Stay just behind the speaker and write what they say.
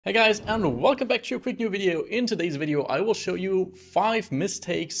Hey guys, and welcome back to a quick new video. In today's video, I will show you 5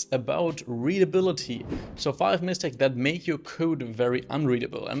 mistakes about readability. So 5 mistakes that make your code very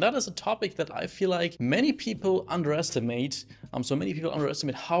unreadable. And that is a topic that I feel like many people underestimate. So many people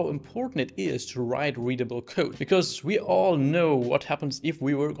underestimate how important it is to write readable code. Because we all know what happens if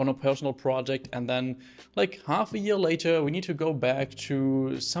we work on a personal project and then like half a year later, we need to go back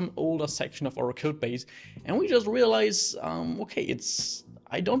to some older section of our code base. And we just realize, okay,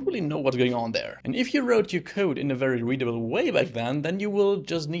 I don't really know what's going on there. And if you wrote your code in a very readable way back then you will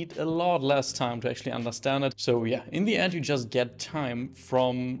just need a lot less time to actually understand it. So yeah, in the end, you just get time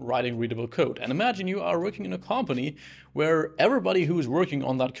from writing readable code. And imagine you are working in a company where everybody who is working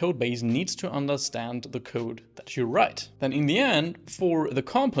on that code base needs to understand the code that you write. Then in the end, for the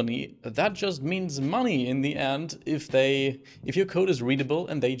company, that just means money in the end if your code is readable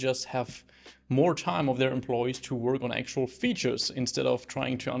and they just have more time of their employees to work on actual features instead of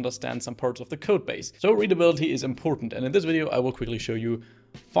trying to understand some parts of the code base. So readability is important, and in this video I will quickly show you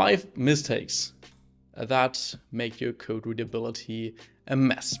 5 mistakes that make your code readability a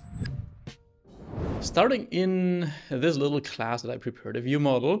mess. Starting in this little class that I prepared, a view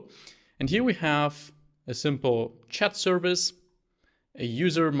model, and here we have a simple chat service, a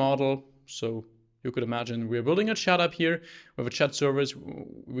user model. So you could imagine we're building a chat up here. We have a chat service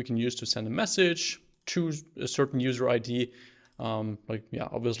we can use to send a message, choose a certain user ID,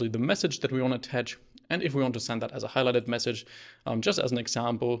 obviously the message that we want to attach. And if we want to send that as a highlighted message, just as an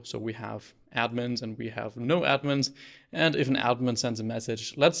example, so we have admins and we have no admins. And if an admin sends a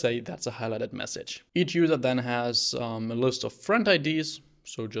message, let's say that's a highlighted message. Each user then has a list of friend IDs.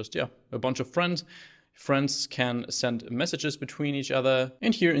 So just, a bunch of friends. Friends can send messages between each other.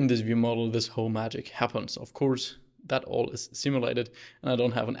 And here in this view model, this whole magic happens. Of course, that all is simulated and I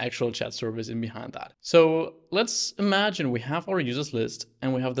don't have an actual chat service in behind that. So let's imagine we have our users list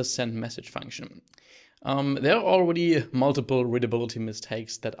and we have the send message function. There are already multiple readability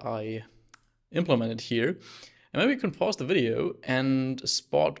mistakes that I implemented here. And maybe you can pause the video and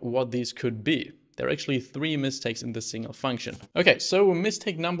spot what these could be. There are actually 3 mistakes in this single function. Okay, so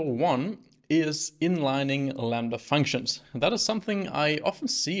mistake number 1 is inlining Lambda functions. That is something I often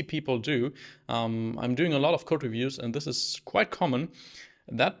see people do. I'm doing a lot of code reviews and this is quite common,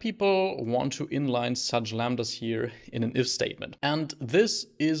 that people want to inline such lambdas here in an if statement. And this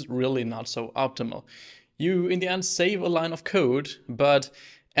is really not so optimal. You in the end save a line of code, but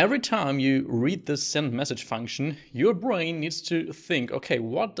every time you read this send message function, your brain needs to think, okay,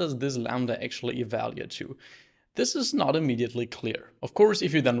 what does this lambda actually evaluate to? This is not immediately clear. Of course,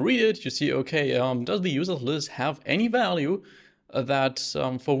 if you then read it, you see, okay, does the user list have any value that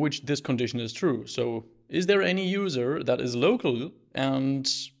for which this condition is true? So is there any user that is local and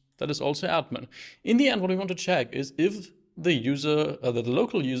that is also admin? In the end, what we want to check is if the user, the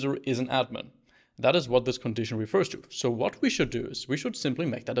local user is an admin. That is what this condition refers to. So what we should do is we should simply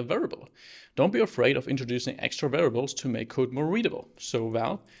make that a variable. Don't be afraid of introducing extra variables to make code more readable. So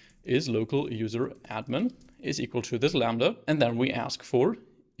val is local user admin is equal to this lambda, and then we ask for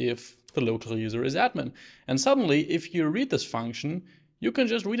if the local user is admin. And suddenly, if you read this function, you can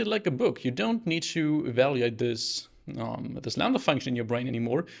just read it like a book. You don't need to evaluate this lambda function in your brain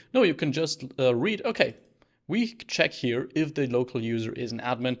anymore. No, you can just read, okay, we check here if the local user is an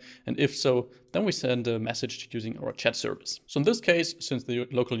admin, and if so, then we send a message using our chat service. So in this case, since the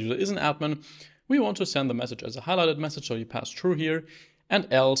local user is an admin, we want to send the message as a highlighted message, so you pass true here, and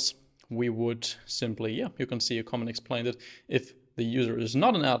else we would simply, you can see a comment explained it, if the user is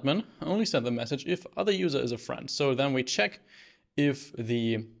not an admin, only send the message if other user is a friend. So then we check if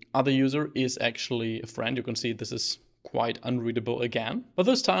the other user is actually a friend. You can see this is quite unreadable again, but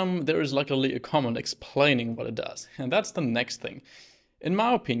this time there is luckily a comment explaining what it does. And that's the next thing. In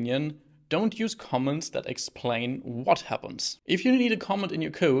my opinion, don't use comments that explain what happens. If you need a comment in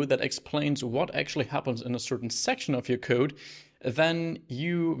your code that explains what actually happens in a certain section of your code, then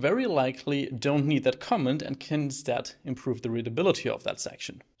you very likely don't need that comment and can instead improve the readability of that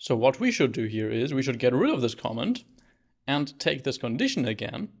section. So what we should do here is we should get rid of this comment and take this condition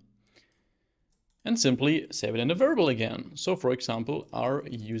again and simply save it in a variable again. So for example, our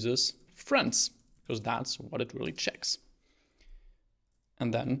users friends, because that's what it really checks.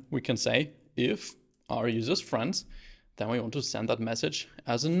 And then we can say if our users friends, then we want to send that message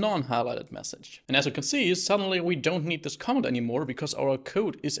as a non-highlighted message. And as you can see, suddenly we don't need this comment anymore because our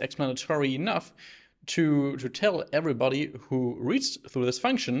code is explanatory enough to tell everybody who reads through this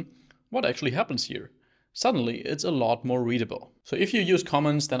function what actually happens here. Suddenly it's a lot more readable. So if you use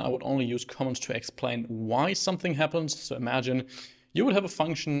comments, then I would only use comments to explain why something happens. So imagine you would have a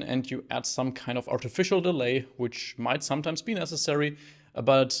function and you add some kind of artificial delay, which might sometimes be necessary,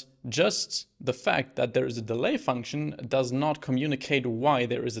 but just the fact that there is a delay function does not communicate why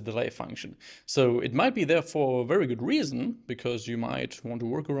there is a delay function. So it might be there for a very good reason, because you might want to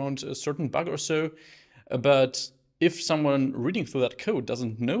work around a certain bug or so, but if someone reading through that code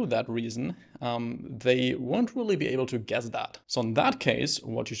doesn't know that reason, they won't really be able to guess that. So in that case,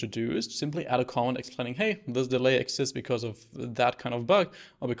 what you should do is simply add a comment explaining, hey, this delay exists because of that kind of bug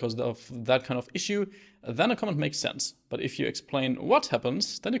or because of that kind of issue. Then a comment makes sense. But if you explain what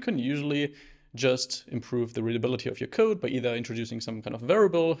happens, then you can usually just improve the readability of your code by either introducing some kind of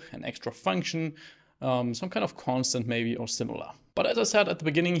variable, an extra function, some kind of constant maybe, or similar. But as I said at the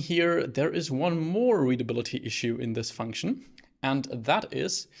beginning here, there is one more readability issue in this function, and that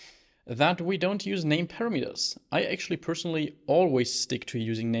is that we don't use name parameters. I actually personally always stick to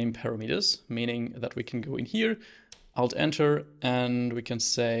using name parameters, meaning that we can go in here, Alt Enter, and we can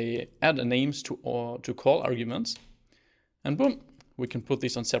say add names to call arguments, and boom, we can put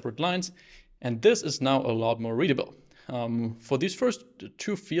these on separate lines, and this is now a lot more readable. For these first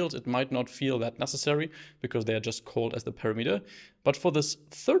two fields, it might not feel that necessary because they are just called as the parameter. But for this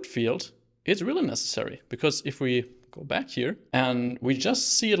third field, it's really necessary, because if we go back here and we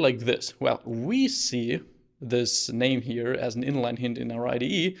just see it like this, well, we see this name here as an inline hint in our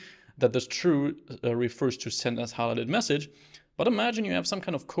IDE that this true refers to send as highlighted message. But imagine you have some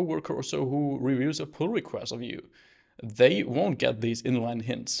kind of coworker or so who reviews a pull request of you. They won't get these inline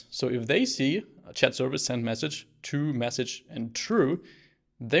hints. So if they see a chat service send message, to message, and true,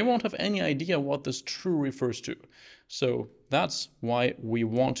 they won't have any idea what this true refers to. So that's why we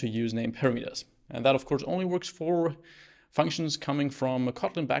want to use name parameters. And that, of course, only works for functions coming from a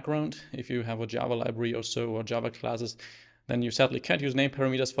Kotlin background. If you have a Java library or so, or Java classes, then you sadly can't use name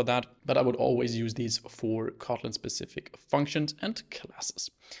parameters for that. But I would always use these for Kotlin-specific functions and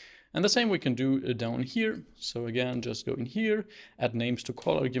classes. And the same we can do down here. So again, just go in here, add names to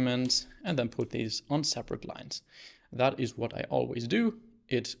call arguments, and then put these on separate lines. That is what I always do.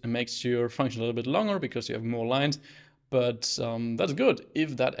 It makes your function a little bit longer because you have more lines, but that's good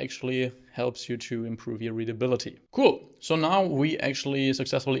if that actually helps you to improve your readability. Cool. So now we actually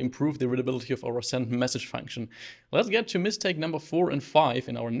successfully improved the readability of our send message function. Let's get to mistake number 4 and 5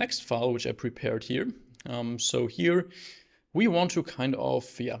 in our next file, which I prepared here. So here, we want to kind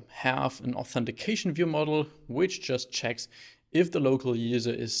of have an authentication view model, which just checks if the local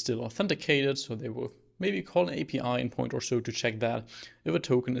user is still authenticated. So they will maybe call an API endpoint or so to check that if a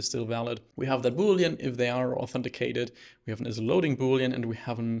token is still valid. We have that Boolean if they are authenticated. We have an is a loading Boolean, and we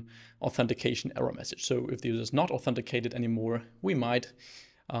have an authentication error message. So if the user is not authenticated anymore, we might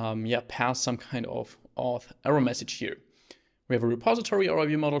pass some kind of auth error message here. We have a repository our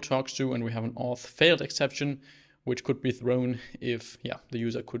view model talks to, and we have an auth failed exception, which could be thrown if the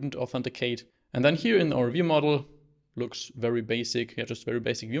user couldn't authenticate. And then here in our view model, looks very basic, just very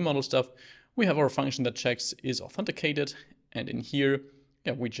basic view model stuff. We have our function that checks is authenticated, and in here,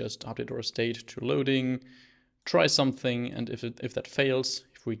 we just update our state to loading, try something, and if that fails,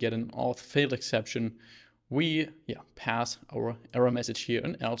 if we get an auth failed exception, we pass our error message here,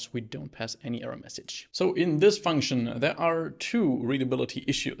 and else we don't pass any error message. So in this function, there are two readability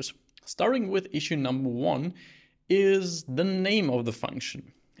issues. Starting with issue number 1, is the name of the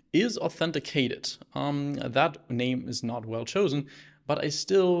function is authenticated. That name is not well chosen, but I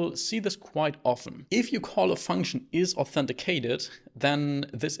still see this quite often. If you call a function is authenticated, then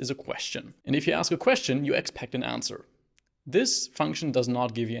this is a question. And if you ask a question, you expect an answer. This function does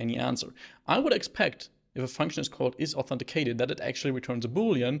not give you any answer. I would expect if a function is called is authenticated that it actually returns a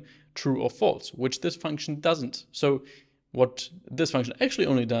Boolean, true or false, which this function doesn't. So what this function actually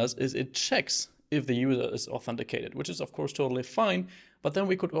only does is it checks if the user is authenticated, which is of course totally fine, but then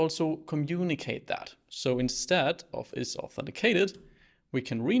we could also communicate that. So instead of is authenticated, we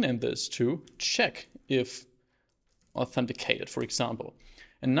can rename this to check if authenticated, for example.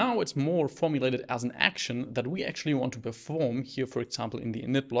 And now it's more formulated as an action that we actually want to perform here, for example, in the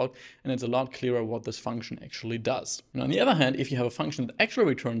init block, and it's a lot clearer what this function actually does. And on the other hand, if you have a function that actually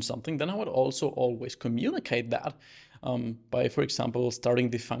returns something, then I would also always communicate that by, for example, starting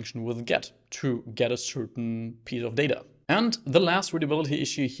the function with get to get a certain piece of data. And the last readability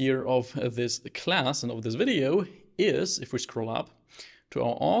issue here of this class and of this video is, if we scroll up to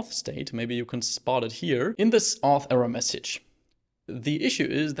our auth state, maybe you can spot it here, in this auth error message. The issue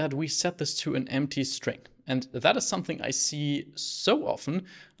is that we set this to an empty string. And that is something I see so often.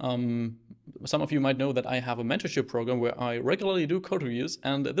 Some of you might know that I have a mentorship program where I regularly do code reviews,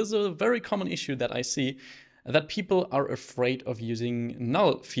 and this is a very common issue that I see, that people are afraid of using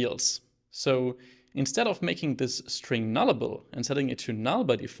null fields. So instead of making this string nullable and setting it to null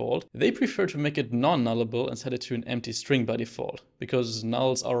by default, they prefer to make it non-nullable and set it to an empty string by default, because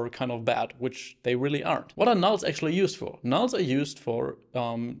nulls are kind of bad, which they really aren't. What are nulls actually used for? Nulls are used for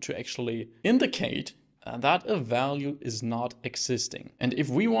to actually indicate that a value is not existing. And if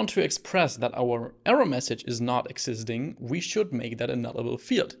we want to express that our error message is not existing, we should make that a nullable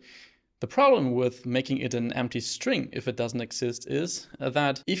field. The problem with making it an empty string if it doesn't exist is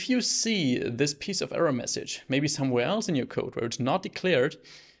that if you see this piece of error message maybe somewhere else in your code where it's not declared,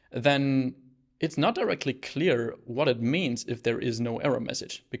 then it's not directly clear what it means if there is no error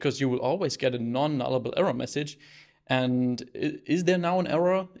message, because you will always get a non-nullable error message. And is there now an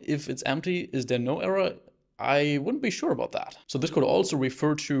error? If it's empty, is there no error? I wouldn't be sure about that. So this could also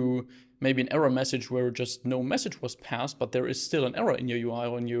refer to maybe an error message where just no message was passed, but there is still an error in your UI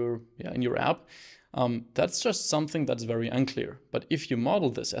or in your app. That's just something that's very unclear. But if you model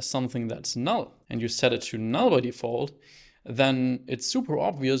this as something that's null and you set it to null by default, then it's super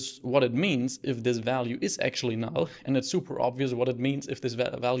obvious what it means if this value is actually null, and it's super obvious what it means if this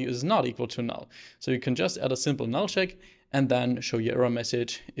value is not equal to null. So you can just add a simple null check and then show your error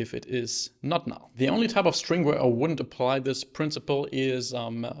message if it is not null. The only type of string where I wouldn't apply this principle is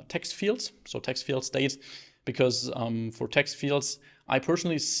text fields, so text field states, because for text fields, I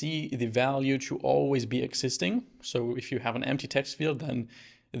personally see the value to always be existing. So if you have an empty text field, then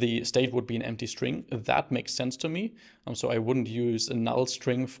the state would be an empty string. That makes sense to me. So I wouldn't use a null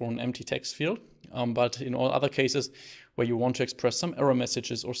string for an empty text field. But in all other cases where you want to express some error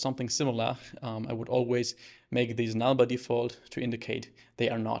messages or something similar, I would always make these null by default to indicate they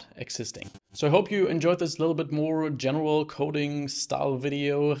are not existing. So I hope you enjoyed this little bit more general coding style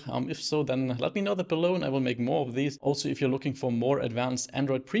video. If so, then let me know that below and I will make more of these. Also, if you're looking for more advanced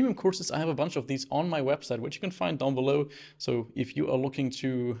Android premium courses, I have a bunch of these on my website, which you can find down below. So if you are looking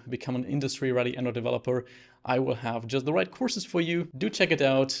to become an industry-ready Android developer, I will have just the right courses for you. Do check it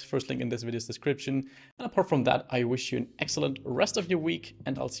out. First link in this video's description. And apart from that, I wish you an excellent rest of your week,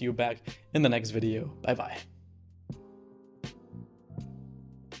 and I'll see you back in the next video. Bye bye.